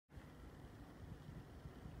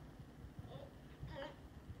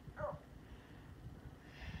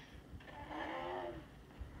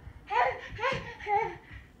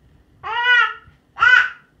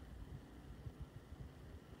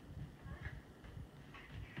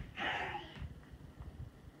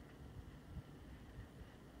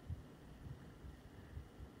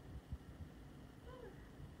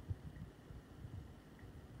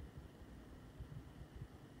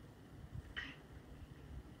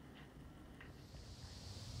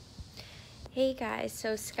Hey guys,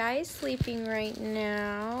 so Sky is sleeping right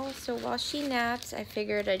now, so while she naps, I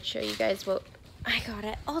figured I'd show you guys what I got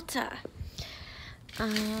at Ulta.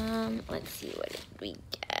 Let's see, what did we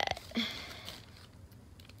get?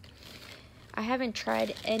 I haven't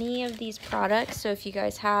tried any of these products, so if you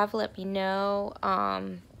guys have, let me know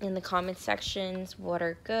in the comment sections what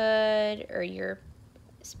are good or your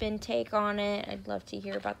spin take on it. I'd love to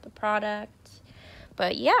hear about the product.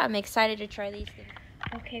 But yeah, I'm excited to try these things.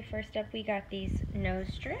 Okay, first up we got these nose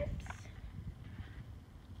strips.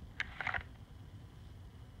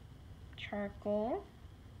 Charcoal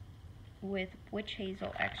with witch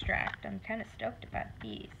hazel extract. I'm kind of stoked about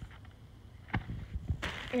these.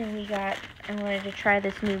 And I wanted to try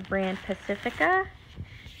this new brand, Pacifica.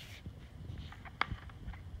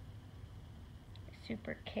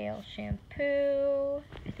 Super Kale Shampoo.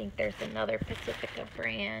 I think there's another Pacifica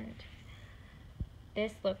brand.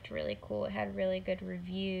 This looked really cool. It had really good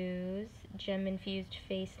reviews. Gem infused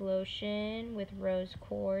face lotion with rose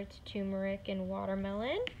quartz, turmeric, and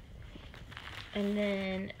watermelon. And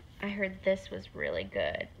then I heard this was really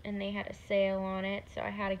good, and they had a sale on it, so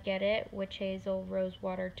I had to get it. Witch hazel rose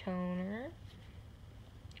water toner.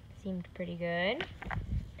 Seemed pretty good.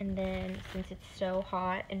 And then since it's so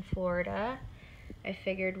hot in Florida, I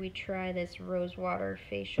figured we'd try this rose water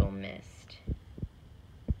facial mist.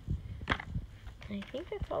 I think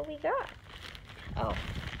that's all we got. Oh,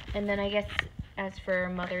 and then I guess as for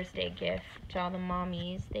Mother's Day gift to all the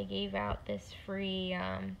mommies, they gave out this free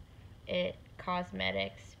It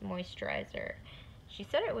Cosmetics moisturizer. She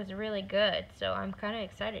said it was really good, so I'm kind of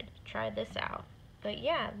excited to try this out. But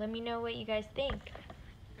yeah, let me know what you guys think.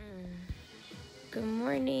 Good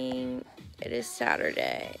morning. It is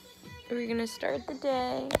Saturday. We're gonna start the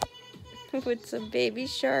day with some baby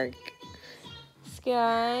shark.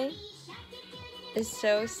 Sky is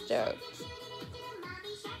so stoked.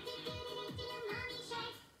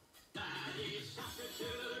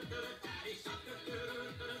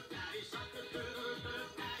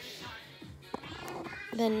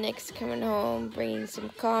 Then Nick's coming home, bringing some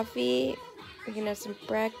coffee. We're gonna have some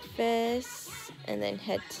breakfast, and then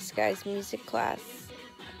head to Sky's music class.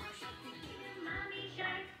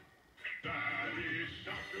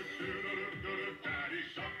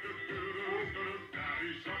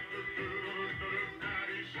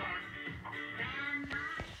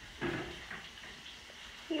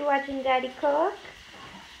 You watching Daddy cook?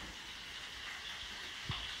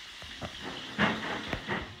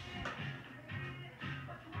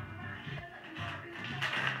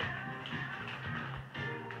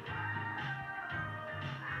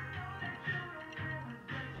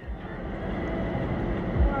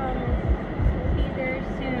 We'll be there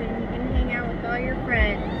soon. You can hang out with all your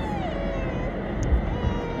friends.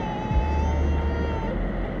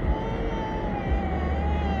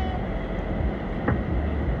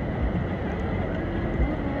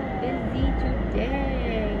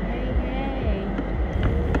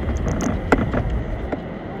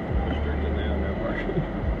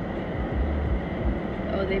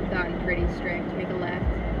 They've gotten pretty strict. Make a left.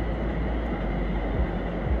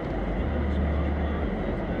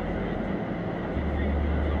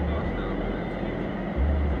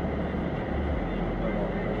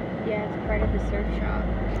 Yeah, it's part of the surf shop.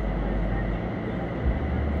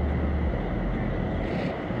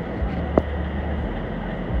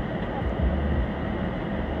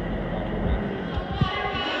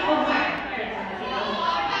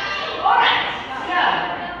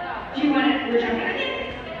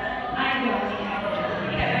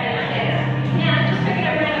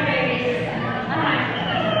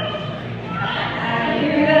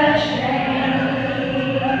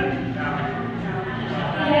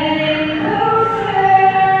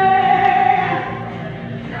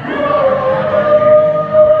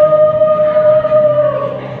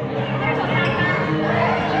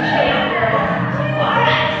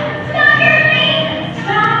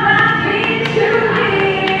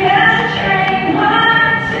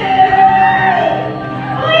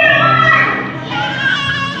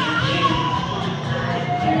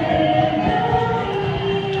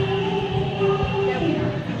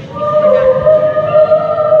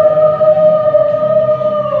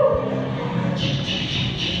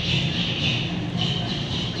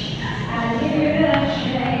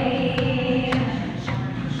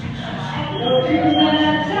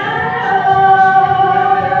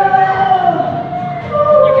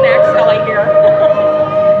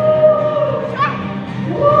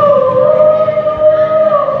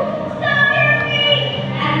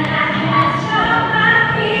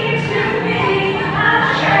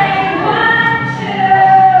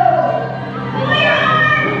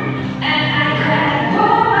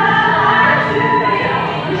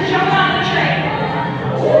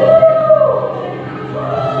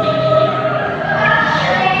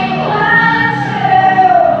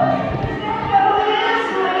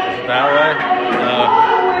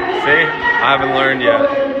 See? I haven't learned yet.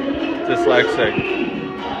 Dyslexic.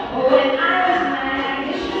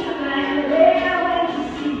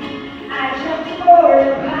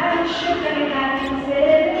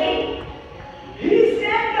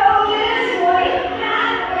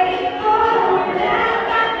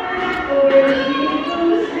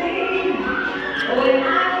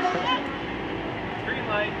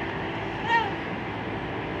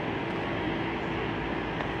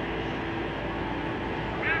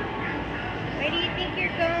 Where do you think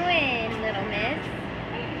you're going, little miss?